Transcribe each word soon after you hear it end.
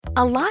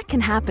A lot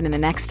can happen in the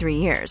next 3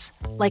 years.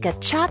 Like a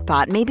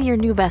chatbot may be your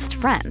new best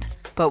friend.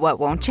 But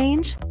what won't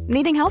change?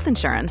 Needing health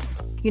insurance.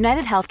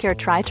 United Healthcare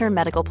Tri-Term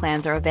Medical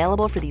Plans are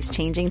available for these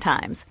changing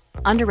times.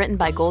 Underwritten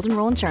by Golden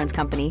Rule Insurance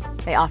Company,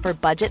 they offer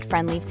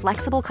budget-friendly,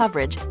 flexible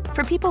coverage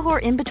for people who are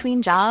in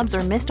between jobs or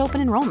missed open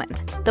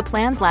enrollment. The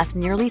plans last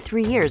nearly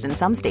 3 years in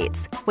some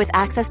states, with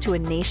access to a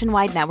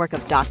nationwide network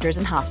of doctors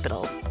and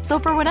hospitals. So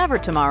for whatever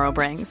tomorrow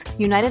brings,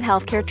 United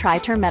Healthcare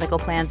Tri-Term Medical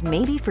Plans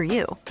may be for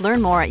you.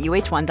 Learn more at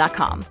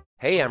uh1.com.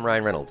 Hey, I'm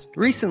Ryan Reynolds.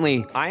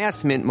 Recently, I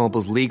asked Mint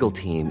Mobile's legal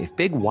team if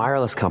big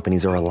wireless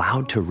companies are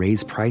allowed to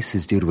raise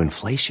prices due to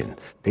inflation.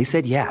 They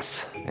said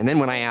yes. And then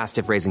when I asked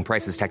if raising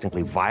prices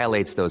technically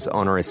violates those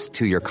onerous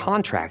 2-year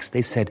contracts,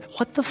 they said,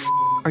 "What the f***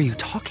 are you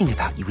talking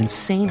about, you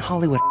insane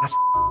Hollywood ass?"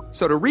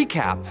 So to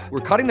recap,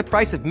 we're cutting the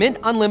price of Mint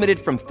Unlimited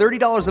from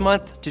 $30 a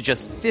month to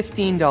just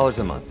 $15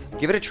 a month.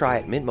 Give it a try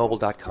at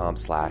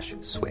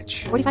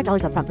mintmobile.com/switch.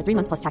 $45 up front for 3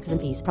 months plus taxes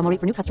and fees. Promo rate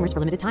for new customers for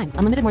limited time.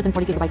 Unlimited more than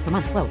 40 gigabytes per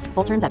month. Slows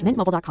full terms at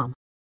mintmobile.com.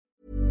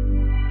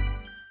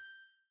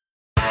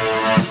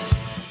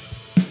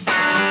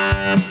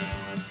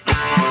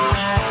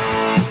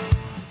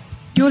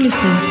 You're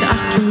listening to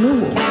Achtung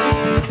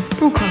Millwall,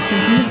 broadcasting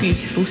from the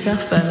beautiful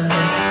South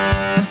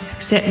Birmingham.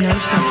 Accept no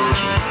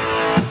substitute.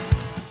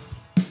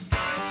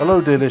 Hello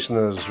dear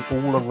listeners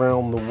all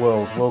around the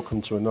world,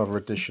 welcome to another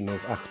edition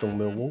of Achtung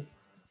Millwall.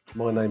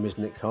 My name is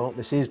Nick Hart,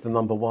 this is the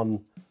number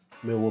one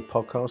Millwall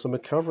podcast and we're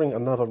covering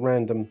another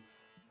random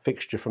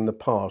fixture from the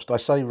past. I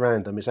say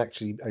random, it's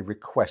actually a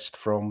request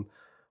from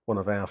one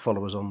of our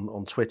followers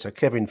on Twitter,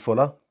 Kevin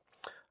Fuller.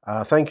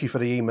 Thank you for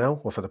the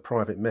email, or for the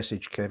private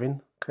message,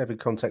 Kevin. Kevin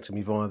contacted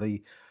me via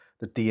the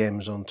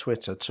DMs on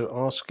Twitter to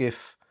ask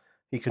if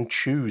he can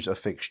choose a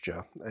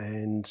fixture,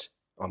 and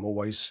I'm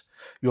always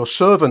your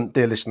servant,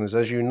 dear listeners,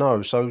 as you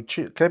know. So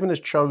Kevin has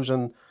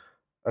chosen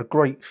a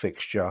great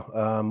fixture,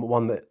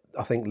 one that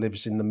I think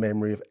lives in the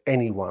memory of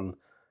anyone,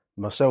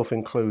 myself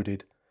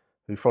included,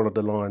 who followed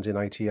the Lions in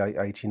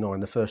 88-89,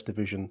 the First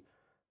Division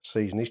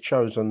season. He's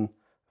chosen a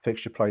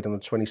fixture played on the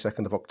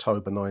 22nd of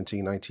October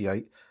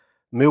 1988.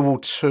 Millwall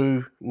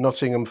 2,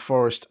 Nottingham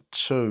Forest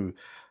 2.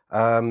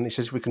 He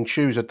says if we can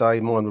choose a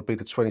day, mine would be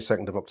the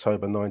 22nd of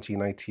October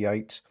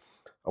 1988.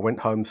 I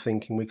went home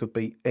thinking we could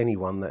beat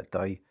anyone that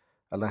day.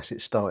 Alas,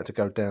 it started to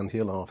go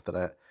downhill after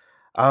that.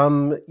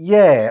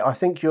 Yeah, I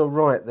think you're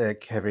right there,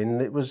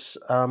 Kevin. It was.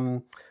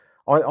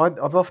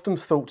 I've often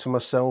thought to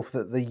myself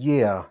that the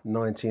year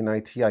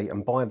 1988,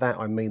 and by that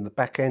I mean the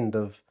back end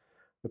of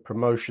the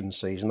promotion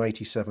season,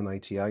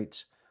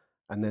 87-88,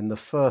 and then the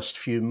first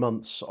few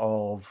months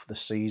of the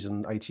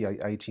season,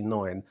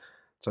 88-89.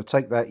 So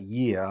take that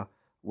year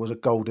was a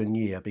golden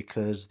year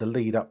because the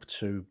lead up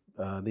to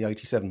the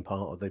 87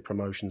 part of the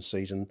promotion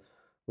season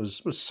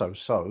was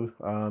so-so.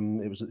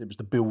 It was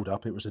the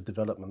build-up, it was a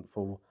development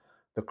for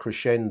the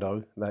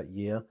crescendo that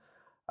year.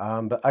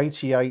 But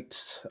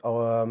 88,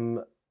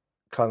 kind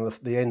of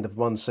the end of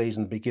one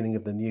season, beginning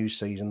of the new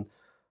season,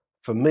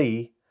 for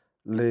me,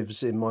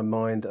 lives in my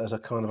mind as a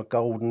kind of a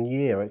golden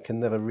year. It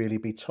can never really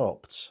be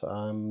topped.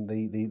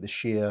 The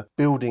sheer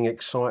building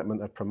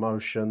excitement of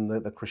promotion,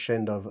 the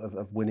crescendo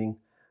of winning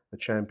the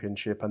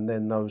championship, and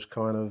then those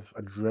kind of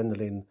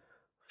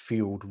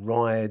adrenaline-fueled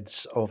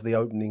rides of the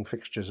opening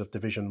fixtures of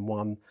Division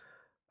 1,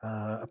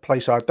 a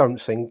place I don't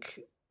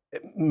think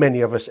any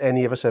of us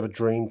ever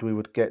dreamed we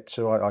would get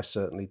to. I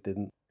certainly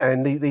didn't.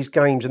 And these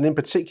games, and in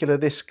particular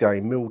this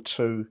game, Mill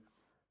 2,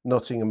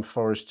 Nottingham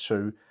Forest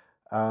 2,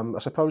 I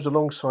suppose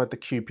alongside the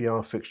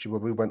QPR fixture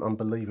where we went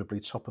unbelievably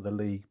top of the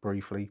league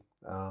briefly,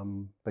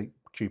 beat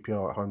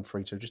QPR at home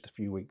 3-2 just a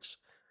few weeks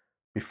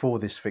before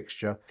this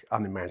fixture,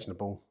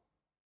 unimaginable.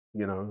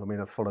 You know, I mean,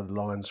 I followed the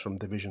Lions from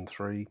Division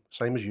 3,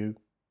 same as you,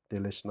 dear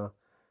listener.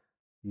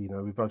 You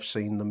know, we've both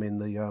seen them in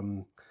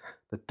the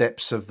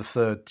depths of the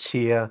third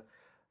tier,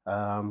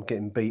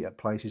 getting beat at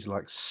places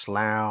like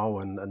Slough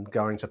and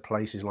going to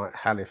places like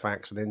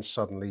Halifax, and then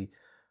suddenly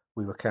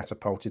we were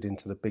catapulted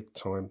into the big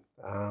time.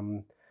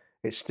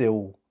 It's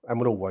still, and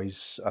will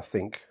always, I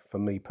think, for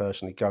me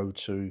personally, go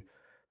to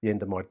the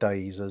end of my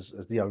days as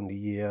the only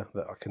year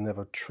that I can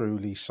never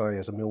truly say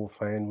as a Mill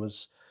fan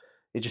was.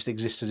 It just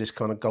exists as this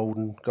kind of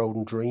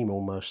golden dream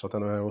almost. I don't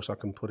know how else I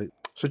can put it.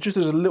 So just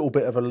as a little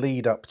bit of a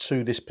lead up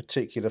to this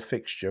particular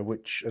fixture,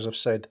 which, as I've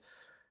said,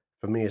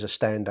 for me is a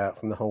standout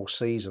from the whole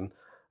season,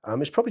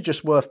 it's probably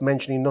just worth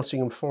mentioning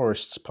Nottingham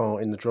Forest's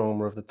part in the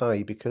drama of the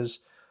day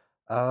because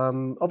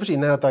obviously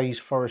nowadays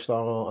Forest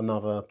are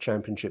another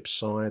championship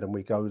side and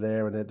we go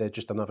there and they're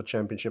just another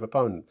championship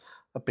opponent.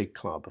 A big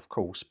club, of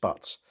course,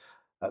 but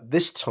at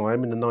this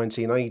time in the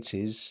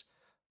 1980s,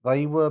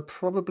 they were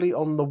probably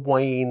on the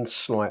wane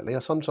slightly. I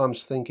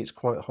sometimes think it's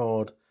quite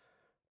hard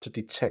to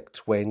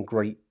detect when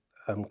great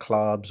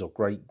clubs or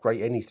great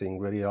anything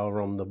really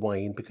are on the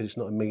wane because it's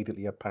not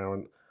immediately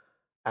apparent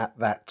at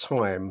that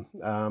time.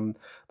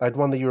 They'd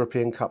won the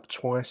European Cup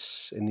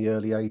twice in the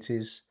early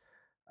 80s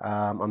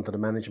under the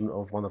management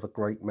of one of the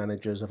great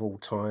managers of all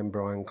time,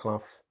 Brian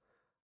Clough,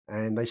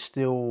 and they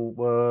still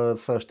were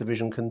First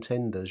Division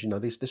contenders. You know,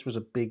 this was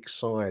a big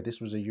side.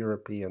 This was a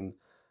European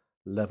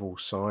level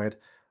side,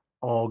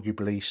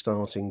 arguably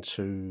starting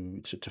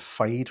to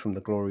fade from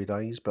the glory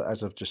days. But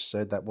as I've just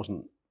said, that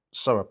wasn't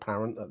so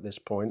apparent at this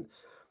point.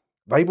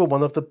 They were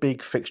one of the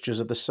big fixtures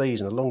of the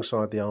season,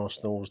 alongside the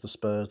Arsenals, the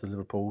Spurs, the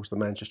Liverpools, the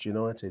Manchester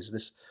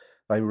Uniteds.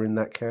 They were in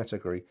that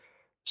category.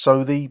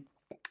 So the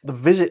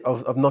visit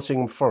of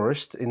Nottingham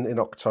Forest in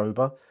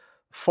October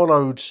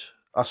followed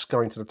us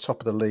going to the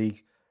top of the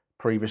league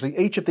previously.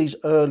 Each of these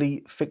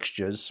early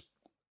fixtures,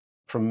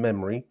 from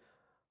memory,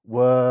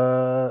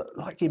 were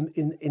like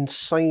in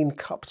insane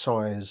cup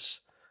ties.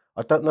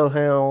 I don't know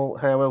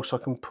how else I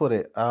can put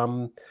it.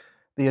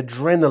 The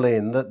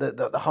adrenaline,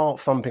 the heart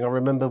thumping. I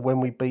remember when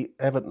we beat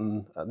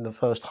Everton in the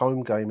first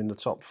home game in the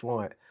top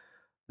flight.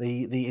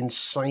 The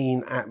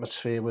insane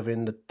atmosphere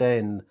within the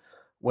Den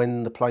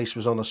when the place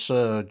was on a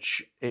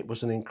surge. It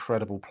was an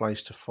incredible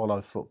place to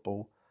follow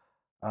football.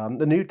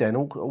 The New Den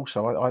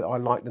also, I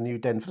like the New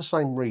Den for the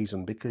same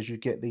reason, because you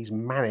get these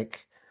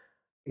manic,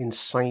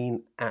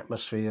 insane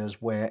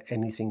atmospheres where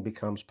anything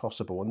becomes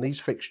possible. And these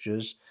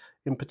fixtures,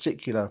 in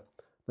particular,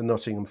 the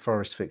Nottingham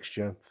Forest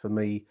fixture, for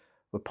me,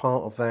 were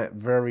part of that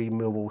very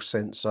Millwall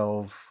sense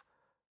of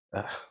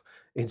uh,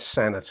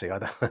 insanity.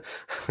 If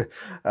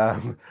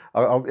I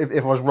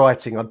was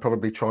writing, I'd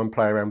probably try and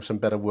play around with some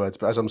better words,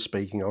 but as I'm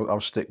speaking, I'll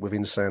stick with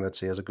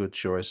insanity as a good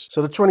choice.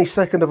 So the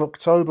 22nd of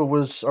October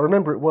was, I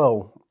remember it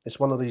well. It's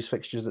one of these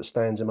fixtures that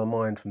stands in my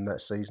mind from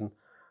that season.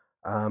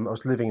 I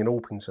was living in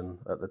Orpington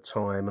at the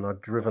time, and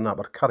I'd driven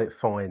up. I'd cut it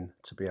fine,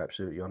 to be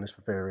absolutely honest,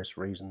 for various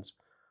reasons.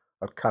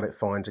 I'd cut it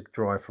fine to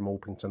drive from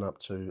Orpington up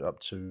to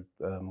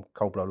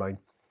Coldblow Lane.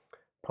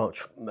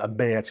 Parked a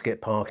mare to get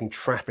parking.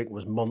 Traffic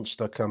was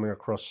monster coming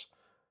across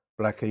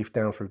Blackheath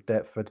down through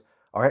Deptford.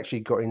 I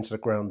actually got into the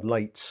ground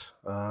late.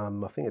 I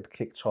think it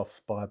kicked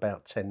off by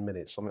about 10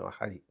 minutes, something I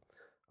hate.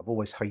 I've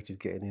always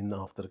hated getting in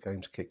after the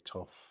game's kicked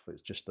off.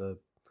 It's just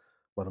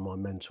one of my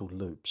mental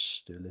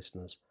loops, dear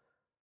listeners.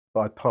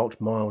 But I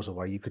parked miles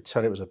away. You could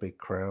tell it was a big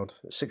crowd.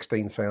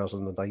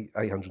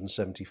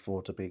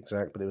 16,874 to be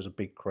exact, but it was a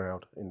big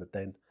crowd in the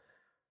Den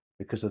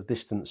because of the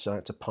distance I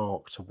had to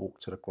park to walk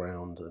to the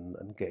ground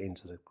and get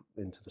into the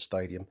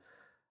stadium.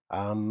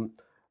 I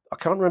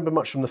can't remember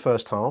much from the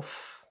first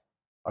half.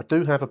 I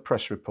do have a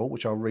press report,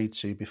 which I'll read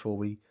to you before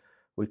we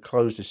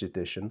close this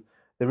edition.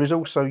 There is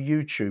also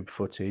YouTube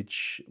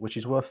footage, which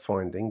is worth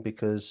finding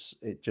because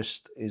it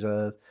just is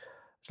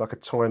it's like a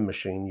time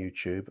machine,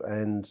 YouTube,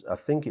 and I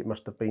think it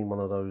must have been one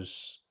of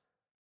those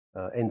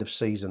end of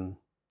season,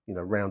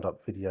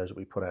 roundup videos that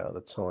we put out at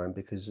the time,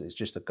 because it's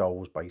just the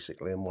goals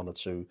basically and one or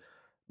two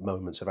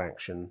moments of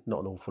action,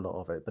 not an awful lot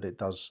of it, but it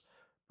does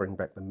bring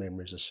back the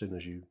memories as soon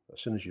as you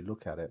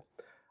look at it.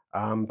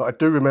 But I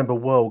do remember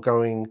well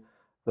going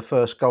the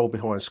first goal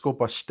behind, scored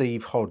by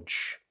Steve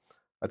Hodge,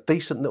 a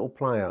decent little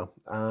player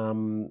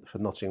for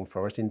Nottingham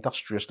Forest,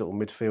 industrious little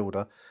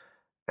midfielder.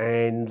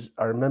 And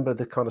I remember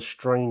the kind of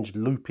strange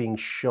looping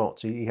shot.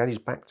 He had his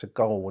back to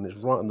goal, and it's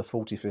right in the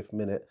 45th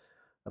minute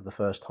of the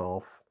first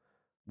half.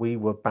 We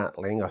were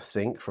battling, I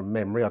think, from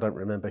memory. I don't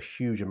remember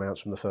huge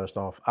amounts from the first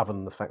half, other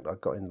than the fact that I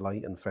got in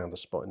late and found a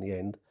spot in the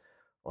end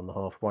on the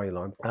halfway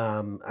line.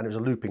 And it was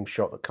a looping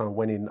shot that kind of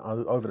went in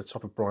over the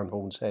top of Brian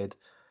Horn's head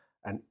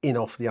and in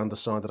off the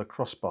underside of the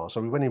crossbar.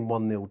 So we went in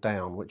 1-0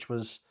 down, which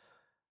was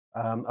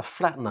a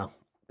flattener,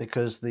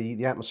 because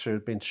the atmosphere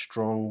had been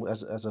strong.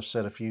 As I've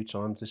said a few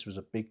times, this was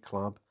a big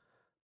club,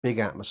 big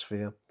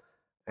atmosphere.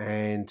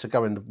 And to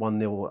go into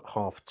 1-0 at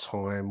half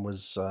time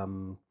was,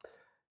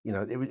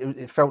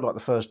 it felt like the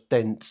first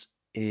dent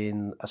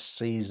in a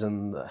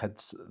season that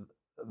had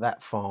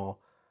that far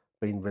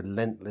been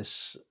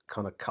relentless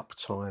kind of cup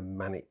time,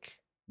 manic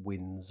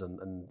wins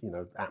and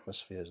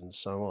atmospheres and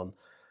so on.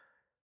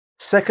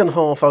 Second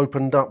half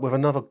opened up with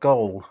another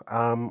goal,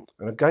 and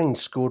again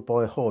scored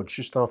by Hodge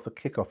just after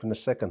kickoff in the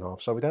second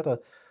half. So we'd had a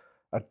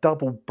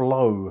double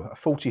blow, a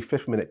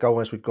 45th minute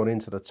goal as we've gone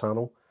into the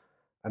tunnel,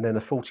 and then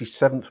a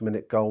 47th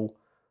minute goal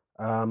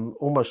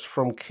almost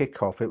from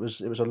kickoff. It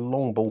was a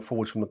long ball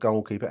forward from the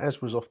goalkeeper,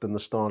 as was often the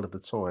style of the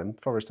time.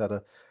 Forest had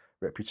a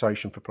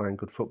reputation for playing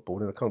good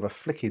football, and a kind of a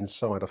flick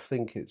inside. I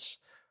think it's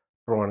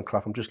Brian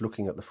Clough. I'm just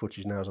looking at the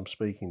footage now as I'm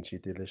speaking to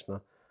you, dear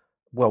listener.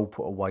 Well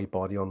put away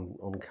by the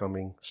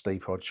oncoming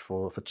Steve Hodge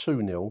for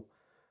 2-0.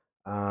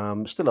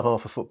 Still a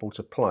half of football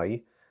to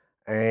play.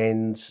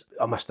 And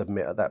I must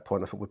admit, at that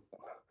point, I thought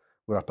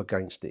we're up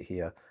against it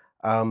here.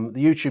 The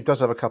YouTube does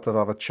have a couple of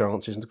other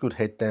chances, and a good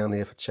head down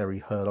here for Terry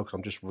Hurlock.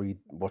 I'm just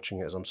watching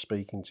it as I'm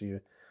speaking to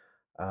you,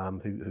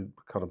 who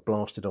kind of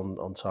blasted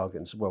on target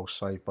and well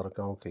saved by the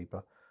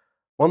goalkeeper.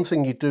 One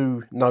thing you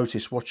do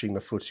notice watching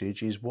the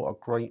footage is what a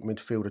great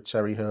midfielder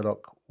Terry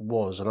Hurlock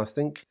was. And I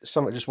think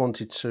something I just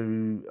wanted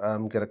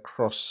to get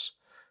across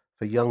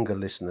for younger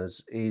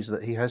listeners is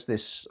that he has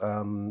this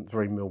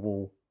very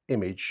Millwall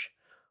image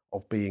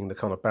of being the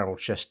kind of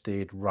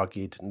barrel-chested,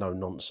 rugged,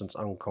 no-nonsense,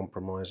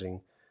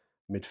 uncompromising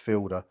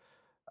midfielder,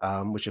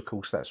 which of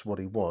course that's what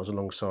he was,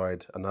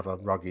 alongside another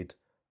rugged,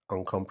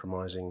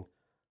 uncompromising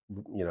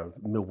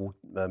Millwall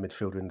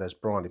midfielder in Des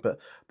Briney. But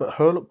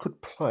Hurlock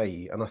could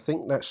play, and I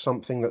think that's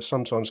something that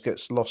sometimes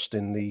gets lost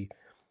in the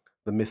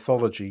the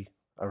mythology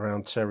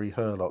around Terry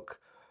Hurlock.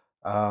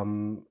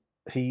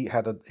 He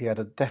had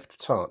a deft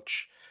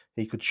touch.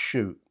 He could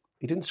shoot.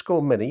 He didn't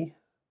score many,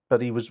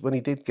 but when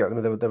he did get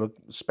them, there were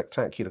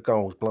spectacular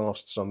goals,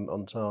 blasts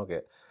on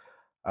target.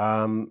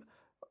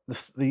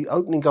 The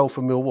opening goal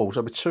for Millwall,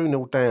 so we're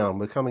 2-0 down.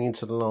 We're coming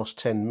into the last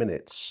 10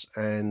 minutes,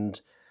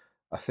 and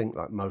I think,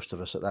 like most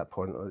of us at that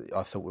point,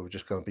 I thought we were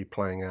just going to be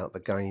playing out the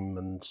game,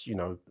 and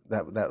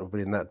that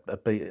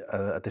would be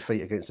a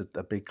defeat against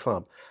a big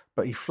club.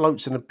 But he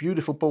floats in a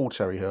beautiful ball,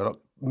 Terry Hurlock,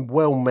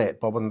 well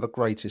met by one of the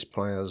greatest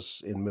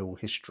players in Mill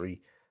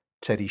history,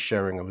 Teddy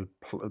Sheringham,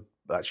 who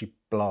actually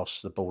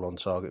blasts the ball on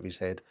target of his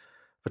head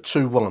for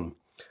 2-1.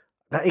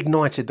 That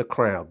ignited the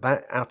crowd.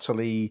 That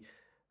utterly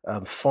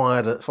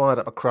fired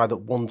up a crowd that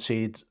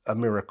wanted a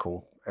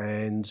miracle.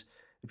 And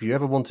if you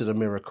ever wanted a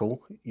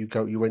miracle,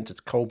 you went to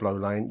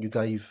Coldblow Lane. You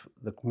gave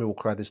the Mill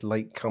crowd this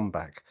late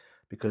comeback,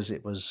 because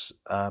it was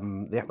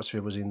the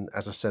atmosphere was in,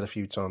 as I said a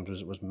few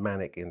times, it was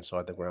manic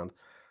inside the ground.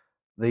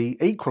 The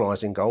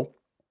equalising goal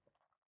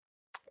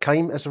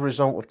came as a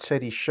result of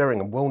Teddy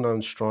Sheringham,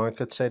 well-known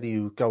striker. Teddy,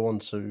 who go on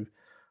to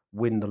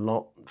win the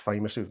lot,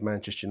 famously with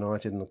Manchester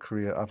United and a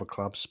career at other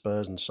clubs,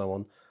 Spurs and so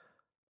on.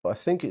 But I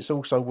think it's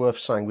also worth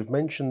saying, we've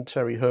mentioned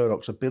Terry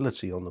Hurlock's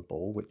ability on the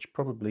ball, which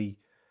probably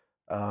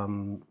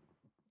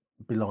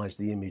belies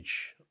the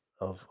image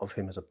of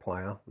him as a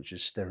player, which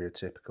is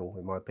stereotypical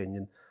in my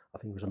opinion. I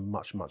think he was a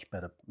much, much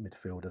better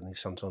midfielder than he's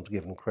sometimes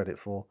given credit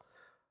for.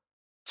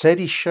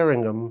 Teddy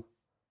Sheringham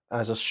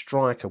as a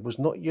striker was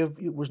not your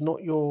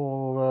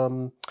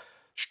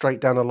straight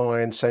down the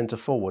line centre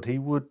forward. He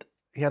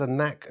had a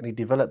knack, and he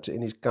developed it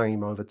in his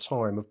game over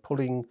time, of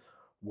pulling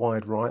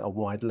wide right or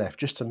wide left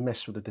just to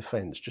mess with the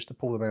defence, just to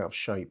pull them out of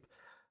shape.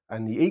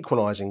 And the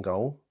equalising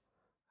goal,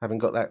 having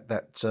got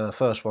that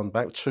first one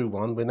back,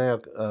 2-1, we're now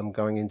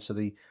going into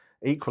the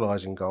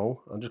equalising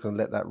goal. I'm just going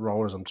to let that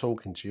roll as I'm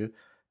talking to you.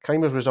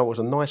 Came as a result, was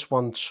a nice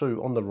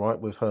 1-2 on the right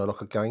with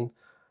Hurlock again.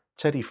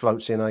 Teddy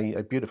floats in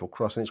a beautiful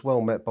cross, and it's well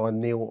met by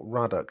Neil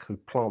Ruddock, who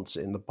plants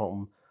it in the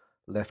bottom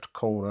left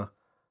corner.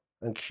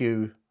 And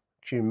cue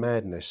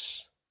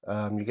madness.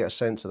 You get a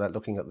sense of that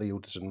looking at the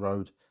Alderton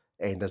Road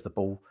end as the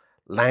ball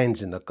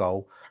lands in the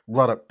goal.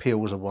 Ruddock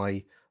peels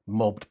away,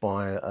 mobbed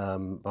by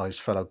his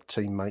fellow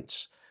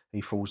teammates.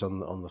 He falls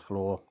on the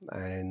floor,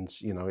 and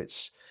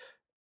it's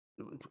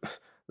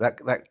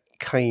that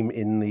came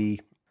in the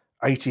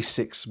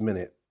 86th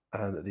minute,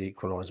 the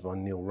equaliser by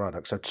Neil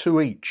Ruddock. So 2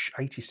 each,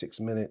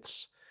 86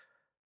 minutes,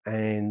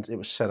 and it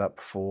was set up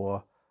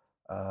for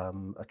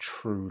a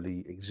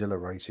truly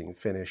exhilarating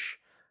finish.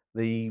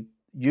 The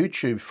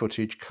YouTube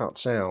footage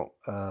cuts out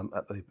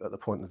at the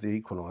point of the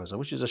equaliser,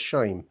 which is a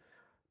shame,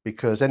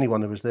 because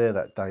anyone who was there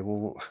that day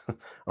will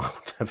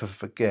I'll never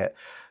forget.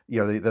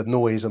 The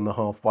noise on the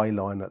halfway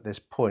line at this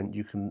point.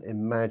 You can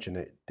imagine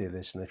it, dear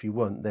listener. If you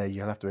weren't there,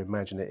 you'll have to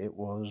imagine it. It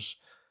was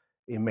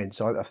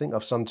immense. I think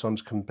I've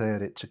sometimes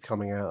compared it to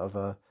coming out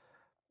of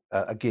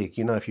a gig.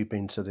 If you've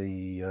been to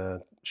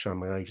the showing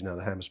my age now,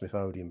 the Hammersmith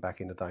Odeon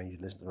back in the day, you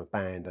listened to a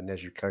band, and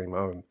as you came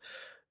home,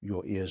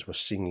 your ears were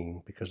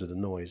singing because of the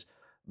noise.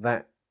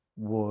 Those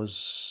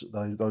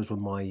were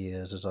my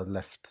ears as I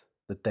left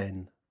the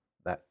Den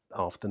that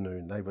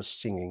afternoon. They were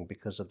singing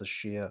because of the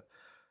sheer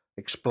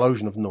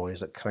explosion of noise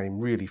that came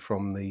really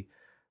from the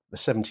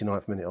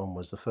 79th minute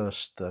onwards, the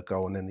first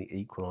goal, and then the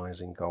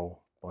equalising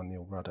goal by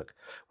Neil Ruddock.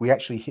 We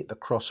actually hit the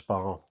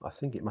crossbar. I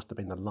think it must have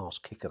been the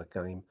last kick of the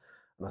game,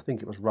 and I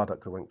think it was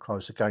Ruddock who went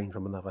close again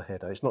from another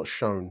header. It's not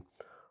shown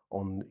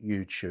on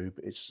YouTube.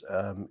 It's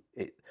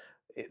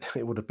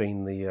it would have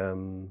been the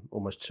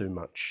almost too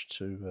much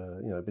to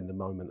been the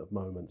moment of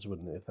moments,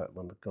 wouldn't it, if that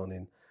one had gone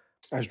in?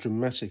 As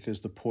dramatic as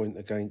the point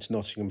against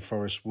Nottingham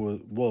Forest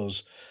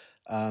was,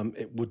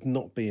 it would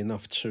not be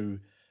enough to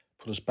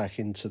put us back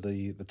into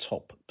the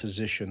top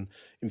position.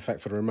 In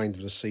fact, for the remainder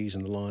of the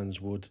season, the Lions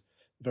would,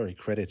 very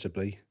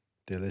creditably,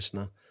 dear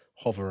listener,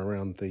 hover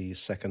around the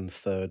second,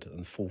 third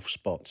and fourth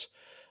spots.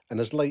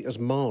 And as late as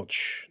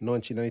March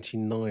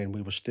 1989,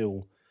 we were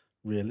still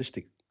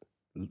realistic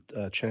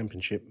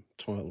championship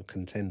title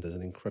contenders,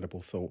 an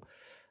incredible thought.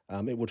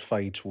 It would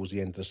fade towards the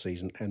end of the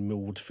season, and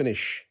Mill would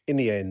finish, in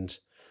the end,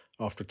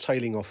 after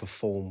tailing off of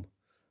form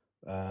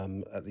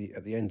at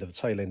the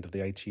tail end of the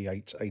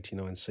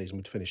 88-89 season,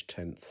 we'd finish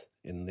 10th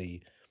in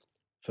the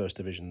First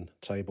Division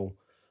table,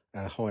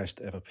 our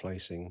highest ever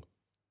placing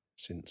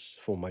since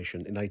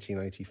formation in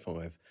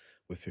 1885,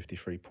 with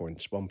 53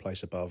 points, one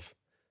place above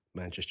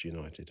Manchester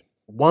United.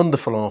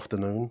 Wonderful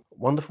afternoon,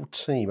 wonderful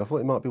team. I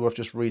thought it might be worth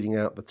just reading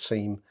out the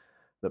team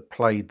that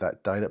played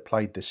that day, that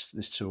played this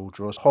 2-2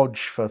 draw.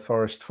 Hodge for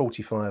Forest,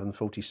 45 and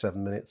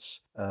 47 minutes.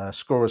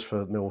 Scorers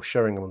for Mill,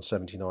 Sheringham on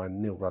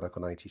 79, Neil Ruddock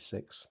on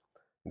 86,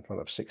 in front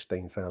of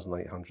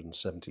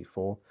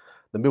 16,874.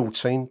 The Mill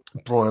team,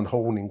 Brian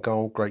Horn in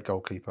goal, great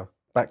goalkeeper.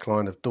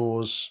 Backline of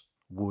Dawes,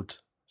 Wood,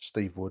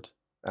 Steve Wood,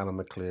 Alan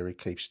McCleary,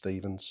 Keith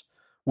Stevens.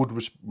 Wood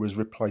was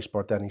replaced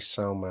by Danny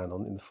Salman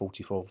in the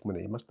 44th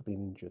minute. He must have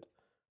been injured.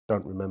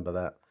 Don't remember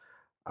that.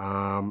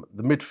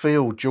 The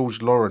midfield,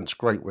 George Lawrence,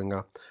 great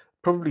winger.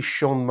 Probably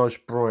shone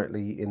most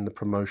brightly in the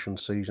promotion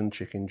season,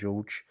 Chicken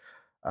George.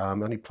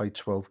 Only played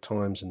 12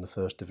 times in the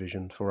first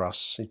division for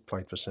us. He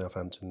played for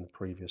Southampton in the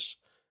previous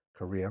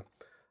career.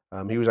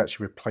 He was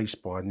actually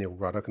replaced by Neil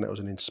Ruddock, and that was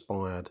an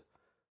inspired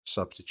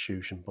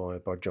substitution by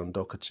John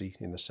Docherty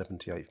in the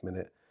 78th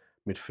minute.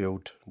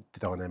 Midfield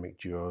dynamic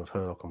duo of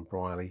Hurlock and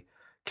Briley.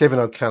 Kevin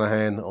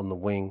O'Callaghan on the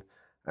wing,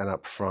 and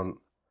up front,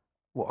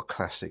 what a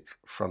classic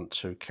front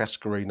two,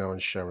 Cascarino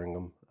and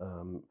Sheringham.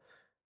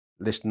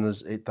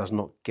 Listeners, it does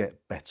not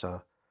get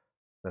better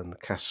than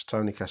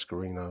Tony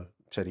Cascarino,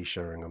 Teddy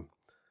Sheringham.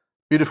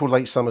 Beautiful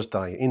late summer's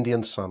day,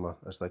 Indian summer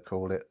as they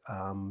call it.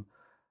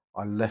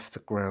 I left the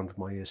ground with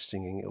my ears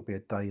singing. It'll be a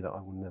day that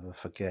I will never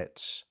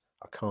forget.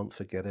 I can't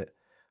forget it.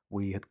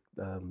 We had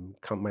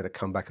made a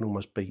comeback and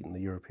almost beaten the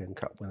European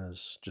Cup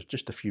winners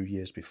just a few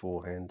years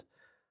beforehand.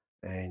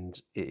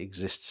 And it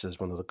exists as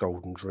one of the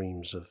golden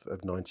dreams of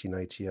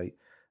 1988-89.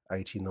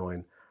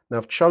 Now,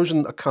 I've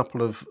chosen a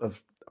couple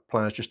of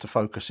players just to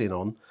focus in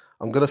on.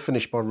 I'm going to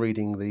finish by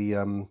reading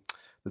the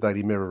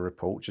Daily Mirror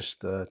report just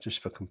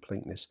for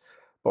completeness.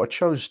 But I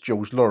chose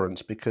Jules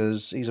Lawrence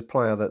because he's a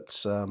player that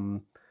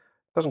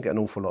doesn't get an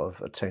awful lot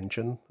of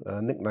attention.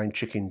 Nicknamed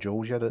Chicken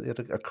George, he had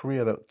a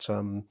career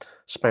that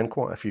spanned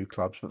quite a few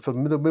clubs. But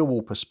from the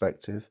Millwall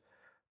perspective,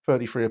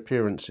 33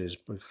 appearances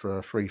with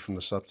 3 from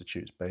the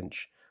substitutes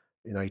bench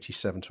in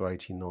 87 to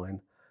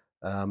 89,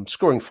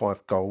 scoring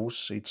 5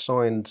 goals. He'd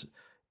signed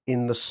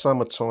in the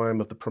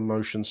summertime of the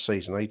promotion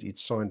season. He'd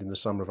signed in the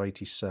summer of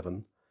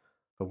 87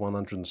 for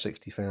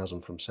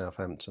 160,000 from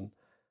Southampton.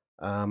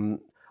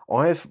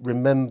 I've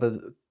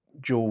remembered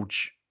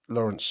George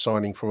Lawrence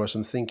signing for us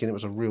and thinking it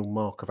was a real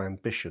mark of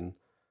ambition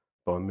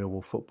by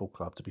Millwall Football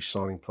Club to be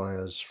signing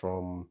players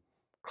from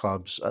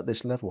clubs at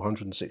this level,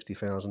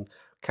 160,000.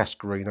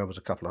 Cascarino was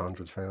a couple of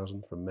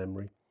 100,000 from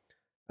memory.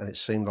 And it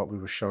seemed like we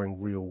were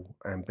showing real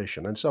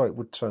ambition. And so it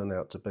would turn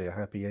out to be a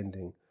happy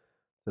ending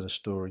to the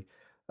story.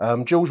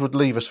 George would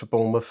leave us for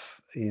Bournemouth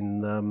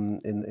in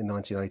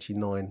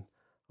 1989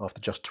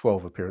 after just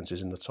 12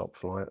 appearances in the top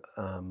flight.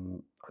 I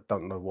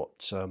don't know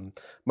what,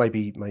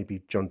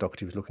 maybe John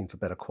Docherty was looking for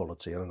better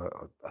quality. I don't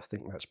know. I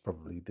think that's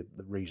probably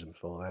the reason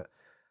for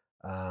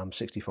that.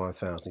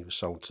 65,000 he was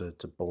sold to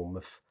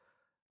Bournemouth.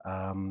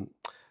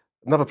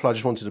 Another player I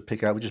just wanted to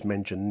pick out, we just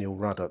mentioned Neil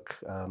Ruddock,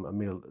 a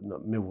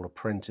Millwall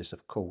apprentice,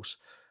 of course.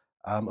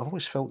 I've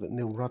always felt that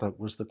Neil Ruddock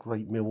was the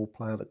great Millwall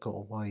player that got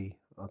away.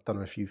 I don't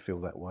know if you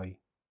feel that way,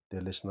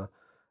 dear listener.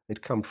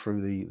 He'd come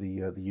through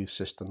the youth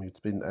system.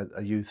 He'd been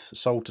a youth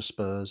sold to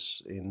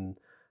Spurs in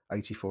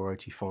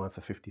 84-85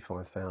 for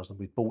 55,000.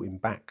 We bought him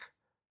back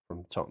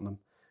from Tottenham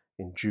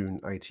in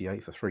June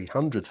 88 for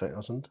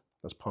 300,000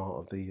 as part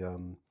of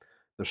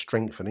the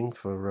strengthening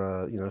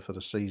for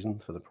the season,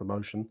 for the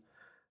promotion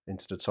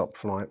into the top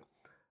flight.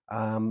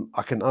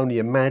 I can only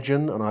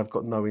imagine, and I've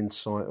got no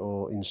insight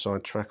or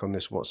inside track on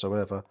this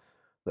whatsoever,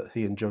 that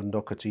he and John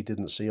Docherty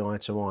didn't see eye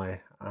to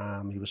eye.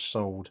 He was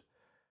sold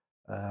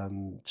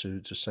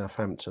to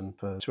Southampton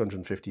for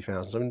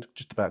 250,000. I mean,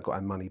 just about got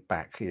our money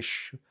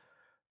back-ish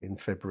in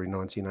February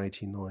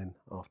 1989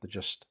 after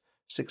just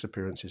 6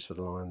 appearances for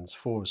the Lions,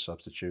 4 as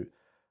substitute,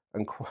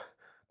 and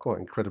quite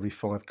incredibly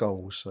 5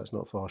 goals. So it's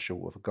not far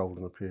short of a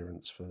golden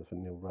appearance for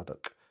Neil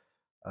Ruddock.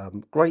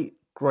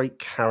 Great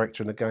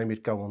character in the game.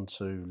 He'd go on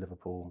to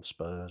Liverpool and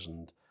Spurs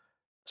and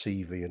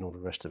TV and all the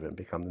rest of it and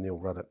become the Neil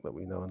Ruddock that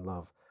we know and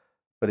love.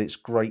 But it's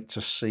great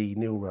to see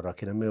Neil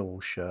Ruddock in a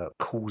Millwall shirt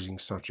causing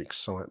such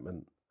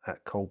excitement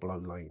at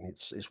Coldblow Lane.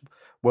 It's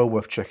well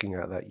worth checking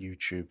out that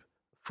YouTube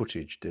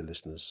footage, dear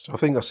listeners. I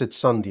think I said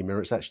Sunday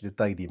Mirror. It's actually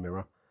the Daily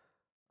Mirror.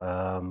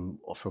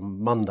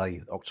 From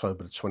Monday,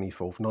 October the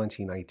 24th,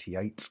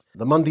 1988.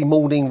 The Monday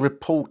morning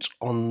report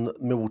on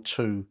Millwall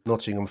 2,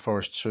 Nottingham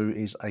Forest 2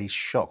 is a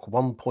shock.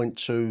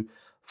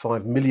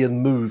 1.25 million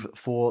move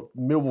for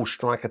Millwall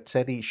striker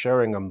Teddy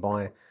Sheringham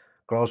by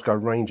Glasgow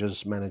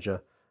Rangers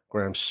manager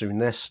Graham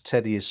Souness.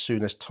 Teddy is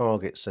Souness'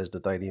 target, says the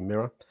Daily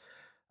Mirror.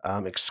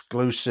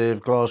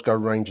 Exclusive, Glasgow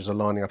Rangers are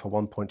lining up a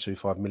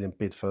 1.25 million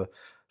bid for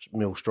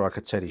Mill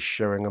striker Teddy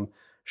Sheringham.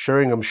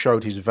 Sheringham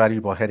showed his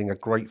value by heading a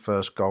great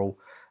first goal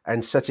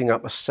and setting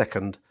up a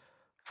second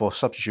for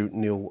substitute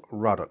Neil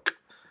Ruddock.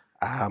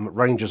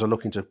 Rangers are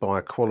looking to buy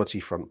a quality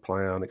front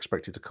player and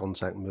expected to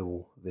contact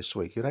Millwall this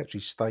week. He'll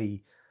actually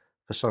stay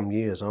for some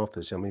years after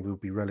this. I mean, we'll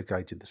be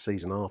relegated the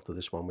season after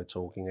this one we're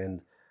talking,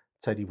 and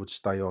Teddy would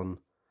stay on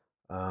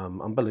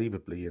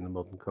unbelievably in the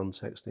modern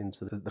context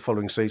into the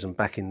following season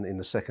back in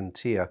the second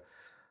tier.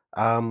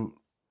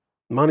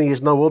 Money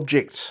is no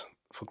object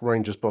for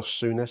Rangers boss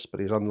Souness, but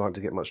he's unlikely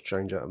to get much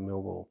change out of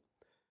Millwall.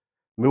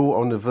 Millwall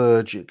on the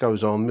verge, it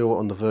goes on, Millwall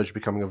on the verge of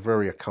becoming a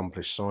very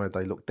accomplished side.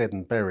 They looked dead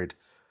and buried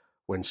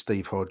when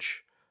Steve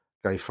Hodge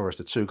gave Forest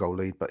a 2-goal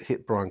lead, but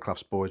hit Brian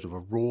Clough's boys with a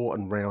raw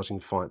and rousing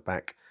fight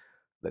back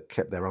that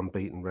kept their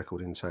unbeaten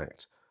record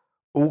intact.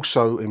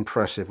 Also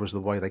impressive was the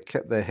way they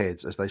kept their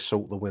heads as they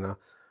sought the winner,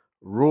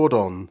 roared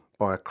on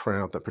by a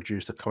crowd that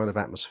produced a kind of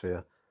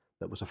atmosphere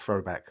that was a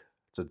throwback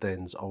to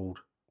Den's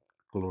old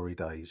glory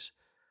days.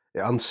 It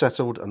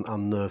unsettled and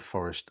unnerved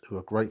Forest, who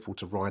are grateful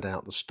to ride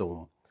out the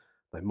storm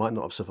They might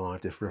not have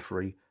survived if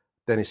referee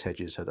Dennis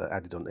Hedges had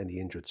added on any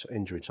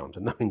injury time to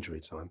no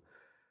injury time.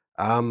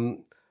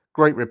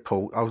 Great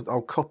report.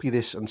 I'll copy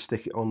this and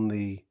stick it on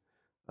the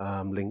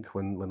link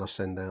when I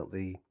send out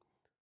the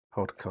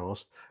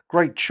podcast.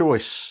 Great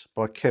choice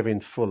by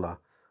Kevin Fuller.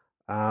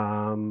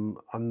 I'm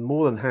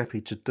more than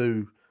happy to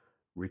do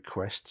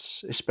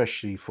requests,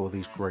 especially for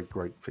these great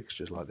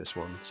fixtures like this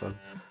one. So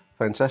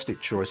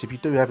fantastic choice. If you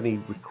do have any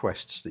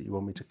requests that you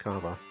want me to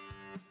cover,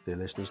 dear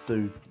listeners,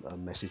 do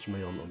message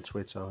me on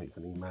Twitter. You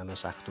can email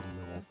us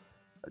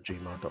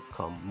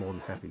actonmill@gmail.com. More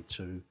than happy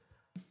to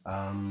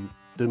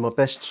do my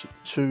best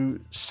to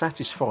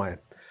satisfy.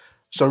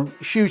 So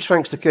huge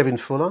thanks to Kevin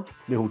Fuller.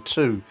 Mill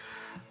 2,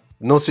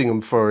 Nottingham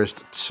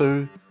Forest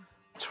 2,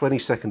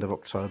 22nd of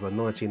October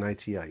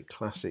 1988.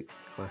 Classic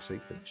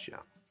fixture.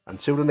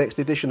 Until the next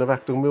edition of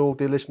Achtung Millwall,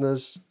 dear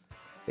listeners,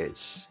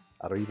 it's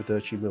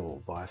Arrivederci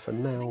Millwall. Bye for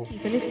now. Thank you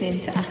for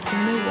listening to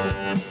Achtung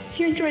Millwall. If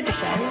you enjoyed the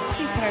show,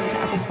 please head over to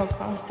Apple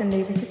Podcasts and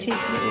leave us a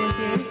cheeky little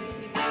review.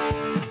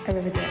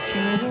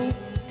 Arrivederci Millwall.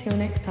 Till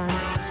next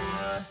time.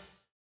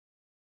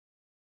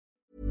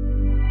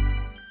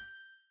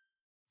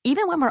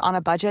 Even when we're on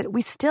a budget,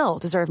 we still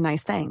deserve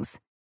nice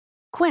things.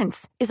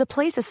 Quince is a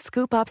place to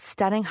scoop up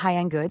stunning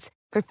high-end goods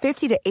for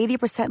 50 to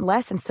 80%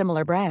 less than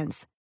similar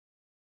brands.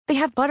 They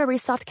have buttery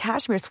soft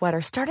cashmere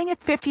sweaters starting at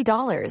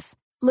 $50,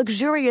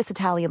 luxurious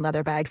Italian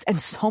leather bags, and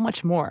so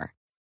much more.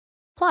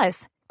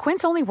 Plus,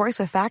 Quince only works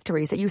with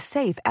factories that use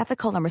safe,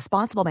 ethical, and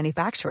responsible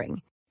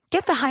manufacturing.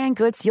 Get the high-end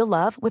goods you'll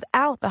love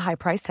without the high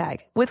price tag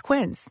with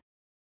Quince.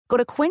 Go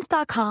to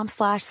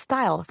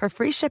quince.com/style for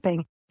free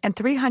shipping and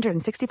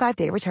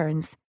 365-day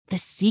returns. The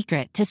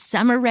secret to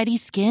summer-ready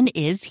skin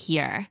is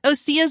here.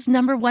 Osea's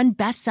 #1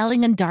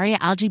 best-selling Undaria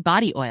Algae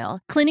Body Oil,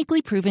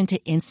 clinically proven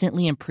to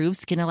instantly improve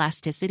skin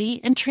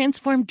elasticity and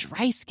transform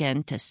dry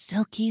skin to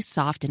silky,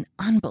 soft, and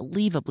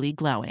unbelievably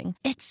glowing.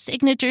 Its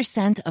signature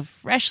scent of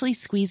freshly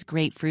squeezed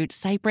grapefruit,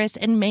 cypress,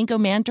 and mango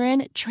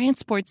mandarin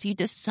transports you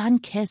to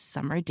sun-kissed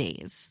summer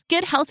days.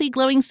 Get healthy,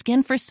 glowing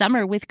skin for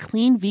summer with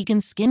clean, vegan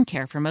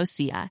skincare from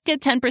Osea.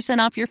 Get 10%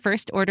 off your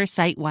first order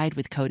site-wide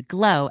with code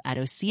GLOW at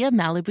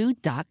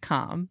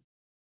OseaMalibu.com.